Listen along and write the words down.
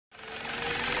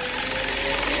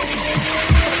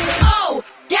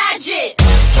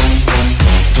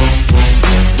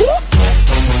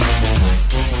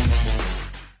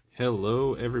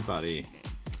Hello everybody.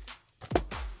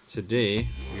 Today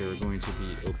we are going to be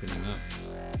opening up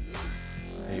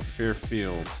a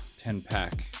Fairfield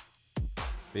 10-pack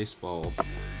baseball that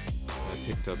I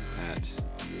picked up at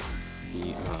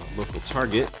the local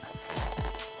Target.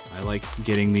 I like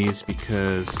getting these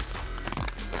because,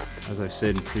 as I've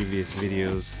said in previous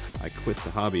videos, I quit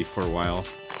the hobby for a while,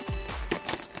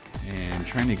 and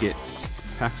trying to get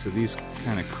packs of these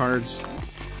kind of cards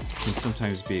can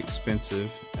sometimes be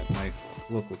expensive at my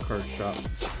local card shop.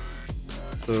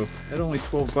 So at only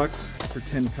 12 bucks for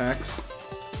 10 packs,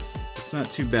 it's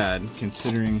not too bad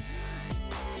considering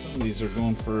some of these are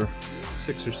going for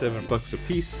 6 or 7 bucks a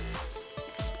piece,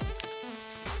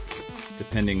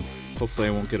 depending. Hopefully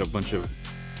I won't get a bunch of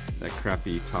that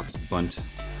crappy Topps bunt.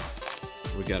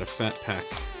 We got a fat pack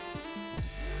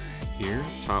here,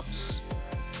 Topps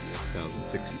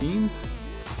 2016,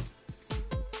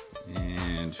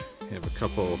 and we have a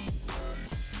couple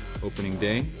opening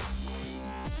day.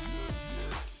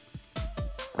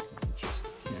 Just the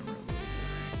camera a little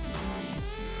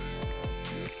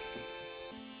bit.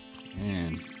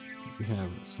 And we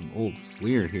have some old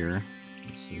Fleer here.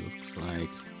 This looks like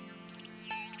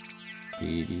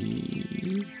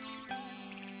 80,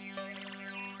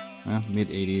 well, mid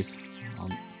 80s.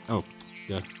 Oh,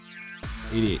 yeah,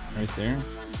 88 right there.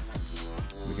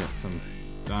 We got some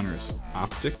Donruss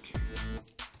Optic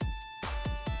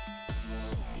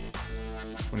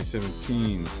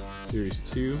 2017 Series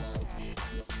 2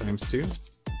 times 2,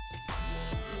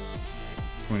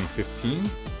 2015, and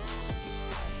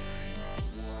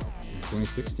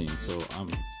 2016. So I'm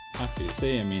happy to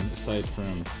say, I mean, aside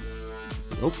from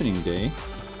the opening day,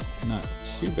 not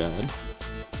too bad.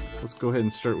 Let's go ahead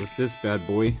and start with this bad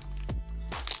boy,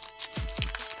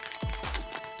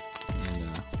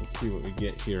 and let's see what we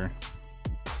get here.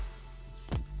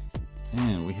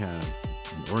 And we have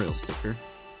an Oriole sticker.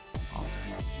 Awesome.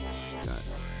 Got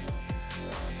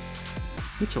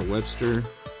Mitchell Webster,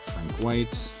 Frank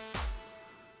White,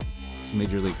 some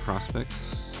Major League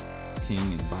prospects, King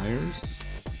and Byers,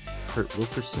 Kurt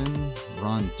Wilkerson,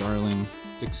 Ron Darling,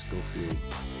 Dick Schofield,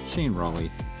 Shane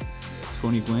Raleigh,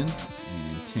 Tony Gwynn,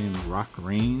 and Tim Rock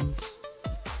Raines,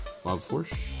 Bob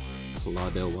Forsch,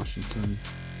 Claudel Washington,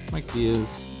 Mike Diaz,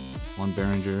 Juan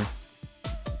Berenger,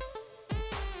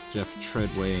 Jeff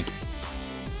Treadway,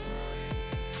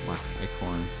 Mark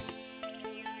Eichhorn,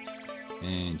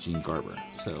 and Gene Garber.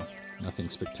 So nothing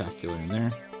spectacular in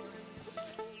there.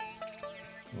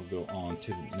 We'll go on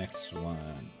to the next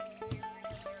one.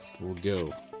 We'll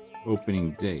go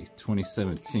opening day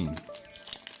 2017.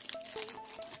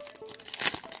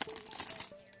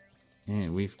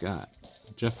 And we've got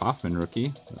Jeff Hoffman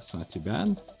rookie. That's not too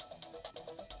bad.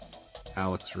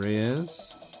 Alex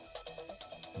Reyes,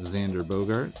 Xander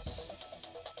Bogaerts,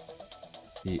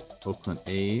 the Oakland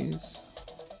A's,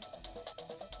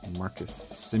 Marcus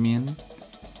Semien,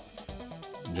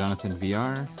 Jonathan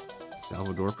VR,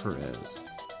 Salvador Perez.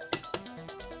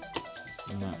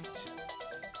 Not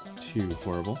too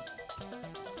horrible.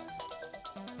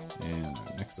 And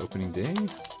next opening day,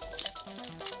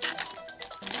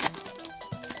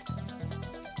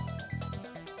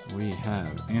 we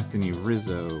have Anthony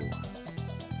Rizzo,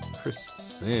 Chris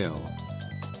Sale,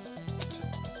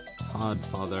 Todd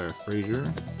Father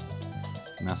Frazier,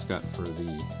 mascot for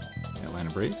the Atlanta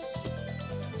Braves,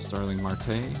 Starling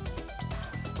Marte,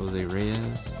 Jose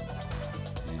Reyes,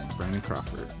 and Brandon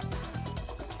Crawford.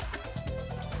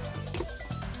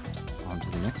 On to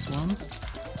the next one.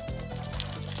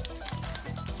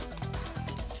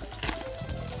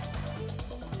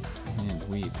 And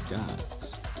we've got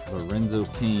Lorenzo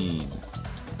Cain,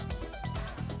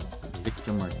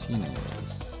 Victor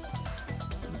Martinez,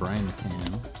 Brian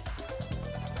McCann.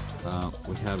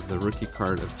 We have the rookie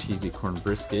card of Cheesy Corn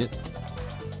Brisket,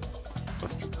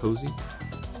 Buster Posey,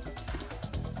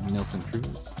 Nelson Cruz,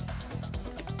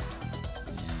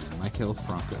 and Michael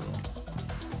Franco.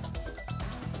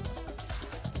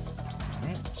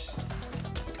 Alright.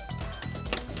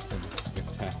 Nothing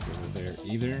spectacular there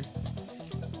either.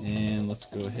 And let's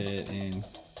go ahead and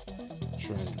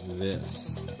try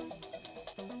this.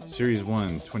 Series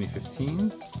 1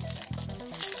 2015.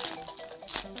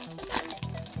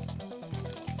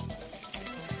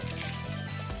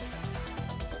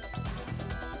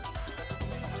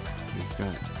 We've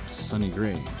got Sonny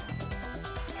Gray,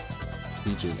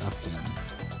 BJ Upton,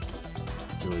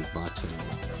 Joey Votto,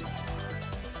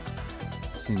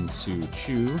 Sin Soo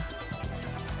Choo,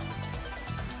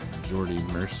 Jordy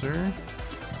Mercer,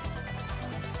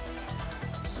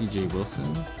 CJ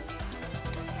Wilson,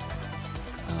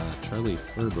 Charlie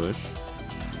Furbush,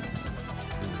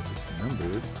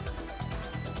 numbered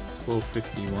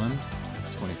 1251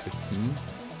 2015.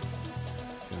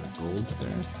 Got a gold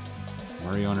there.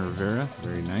 Mariano Rivera,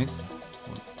 very nice.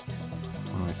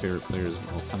 One of my favorite players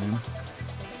of all time.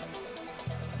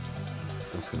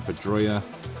 Dustin Pedroia,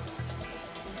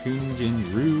 Koon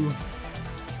Jin Ryu,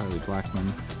 Charlie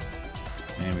Blackmon,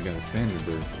 and we got a Spaniard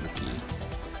bird rookie.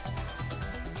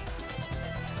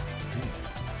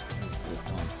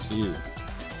 On to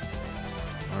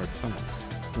our Topps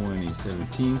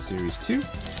 2017 Series 2.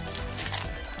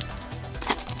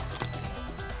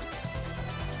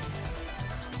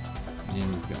 And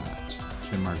we've got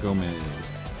Jamar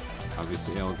Gomez,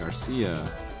 obviously El Garcia,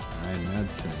 Ryan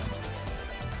Madsen,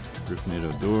 Rougned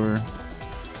Odor,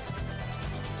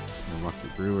 Milwaukee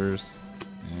Brewers,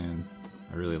 and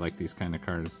I really like these kind of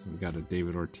cards. We got a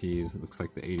David Ortiz, it looks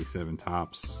like the 87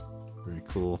 Topps, very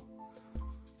cool.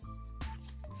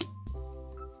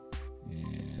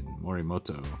 And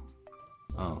Morimoto,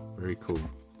 oh, very cool.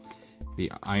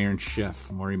 The Iron Chef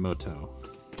Morimoto,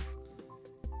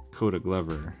 Coda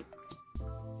Glover,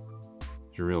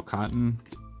 Jarrell Cotton,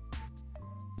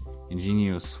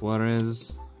 Eugenio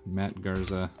Suarez, Matt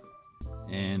Garza,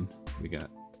 and we got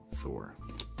Thor.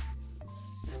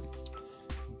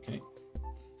 Okay,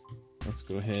 let's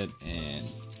go ahead and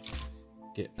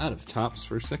get out of Topps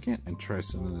for a second and try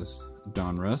some of this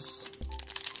Donruss.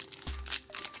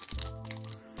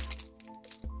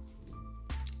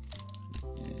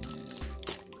 And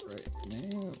right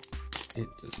now, it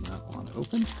does not want to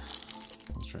open.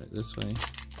 Let's try it this way.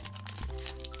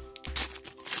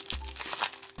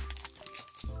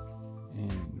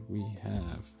 And we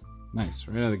have, nice,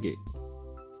 right out of the gate,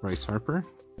 Bryce Harper,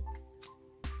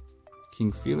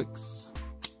 King Felix,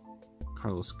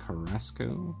 Carlos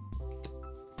Carrasco.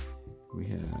 We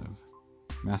have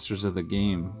Masters of the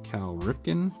Game, Cal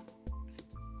Ripken,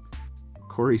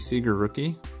 Corey Seager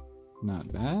rookie,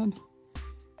 not bad,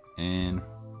 and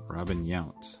Robin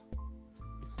Yount.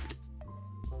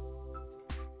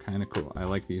 Kind of cool. I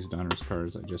like these Donruss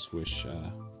cards. I just wish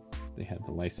they had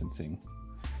the licensing.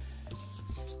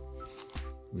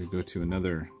 We go to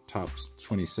another Topps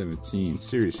 2017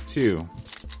 Series 2.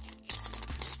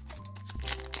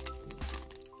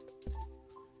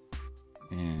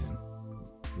 And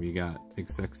we got Big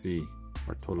Sexy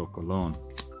Bartolo Colon,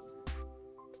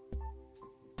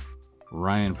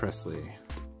 Ryan Presley,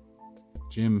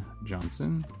 Jim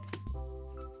Johnson,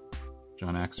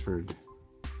 John Axford,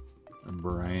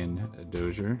 Brian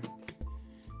Dozier,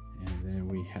 and then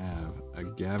we have a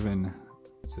Gavin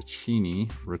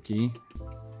Sacchini rookie,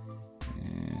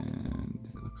 and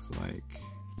it looks like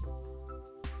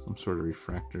some sort of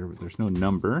refractor, but there's no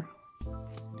number.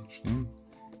 Interesting.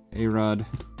 A-Rod,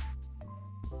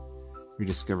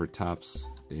 Rediscovered Topps,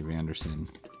 Dave Anderson,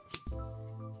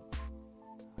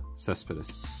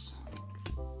 Cespedes,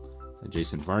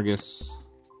 Jason Vargas,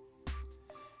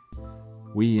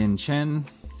 Wei Yin Chen,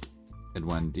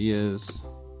 Edwin Diaz,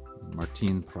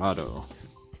 Martin Prado.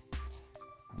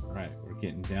 Alright, we're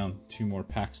getting down 2 more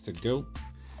packs to go.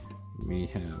 We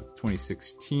have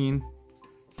 2016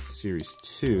 Series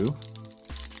 2.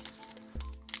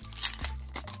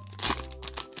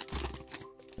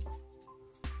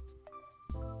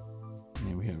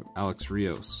 And we have Alex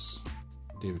Rios,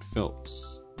 David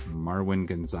Phelps, Marwin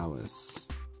Gonzalez,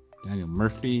 Daniel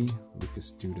Murphy,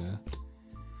 Lucas Duda,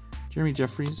 Jeremy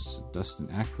Jeffries, Dustin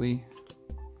Ackley,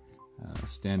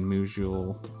 Stan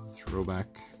Musial,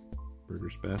 Throwback,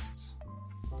 Burger's Best,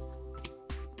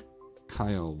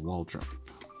 Kyle Waldrop,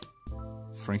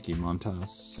 Frankie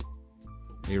Montas,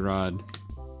 A-Rod,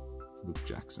 Luke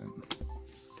Jackson.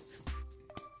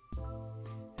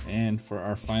 And for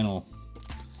our final,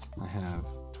 I have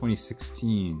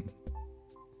 2016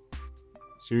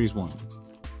 Series 1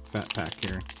 Fat Pack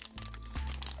here.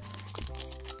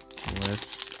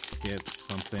 Let's get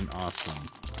something awesome.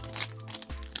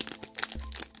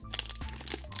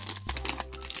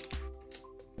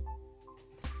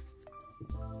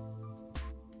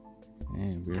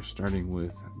 And we are starting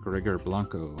with Gregor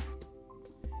Blanco,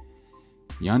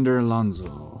 Yonder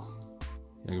Alonso,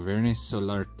 Yagvernes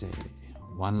Solarte,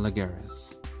 Juan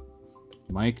Lagares,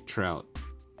 Mike Trout.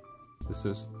 This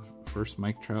is the first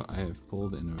Mike Trout I have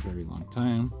pulled in a very long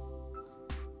time.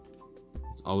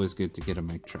 It's always good to get a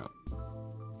Mike Trout.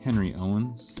 Henry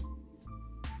Owens,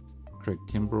 Craig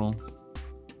Kimbrell,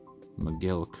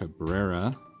 Miguel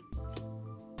Cabrera,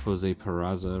 Jose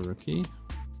Peraza rookie,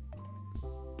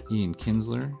 Ian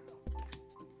Kinsler.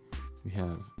 We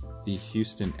have the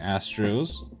Houston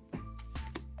Astros,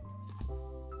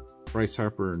 Bryce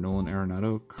Harper, Nolan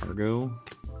Arenado, Cargo,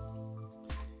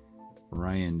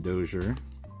 Ryan Dozier.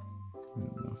 I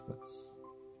don't know if that's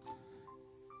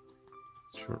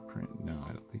short print. No,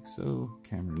 I don't think so.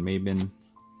 Cameron Maben,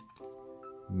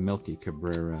 Melky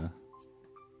Cabrera,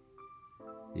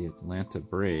 the Atlanta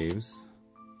Braves,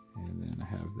 and then I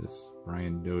have this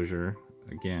Brian Dozier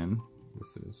again.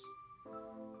 This is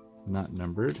not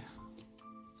numbered.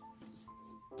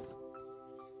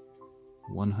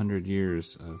 100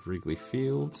 years of Wrigley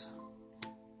Field,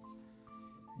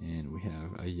 and we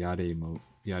have a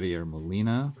Yadier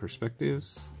Molina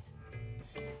Perspectives.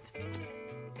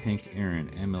 Hank Aaron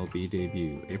MLB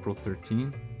debut, April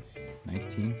 13,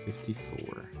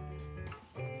 1954.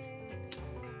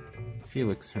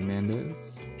 Felix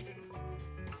Hernandez.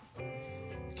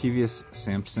 Kevius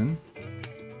Sampson.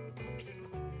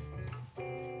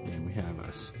 And we have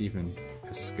a Stephen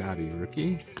Piscotty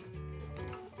rookie.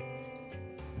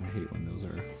 I hate when those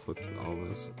are flipped, all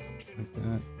those like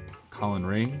that. Colin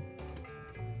Ray.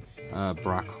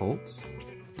 Brock Holt.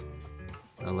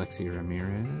 Alexi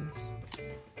Ramirez.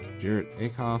 Jarrett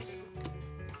Akoff.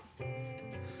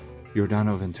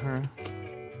 Giordano Ventura.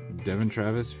 Devin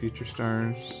Travis, Future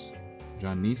Stars.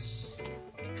 John Neese.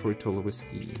 Troy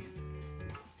Tulowitzki.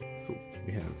 Cool.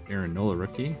 We have Aaron Nola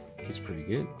rookie. He's pretty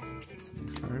good. That's a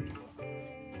nice card.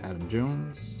 Adam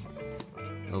Jones.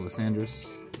 Elvis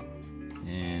Andrus.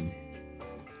 And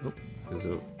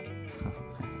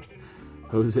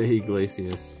Jose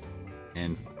Iglesias.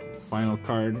 And final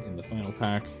card in the final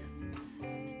pack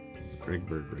is a Greg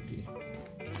Bird rookie.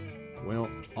 Well,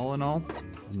 all in all,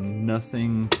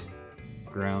 nothing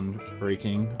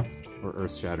groundbreaking or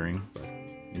earth-shattering, but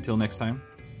until next time,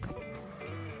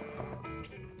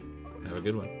 have a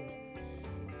good one.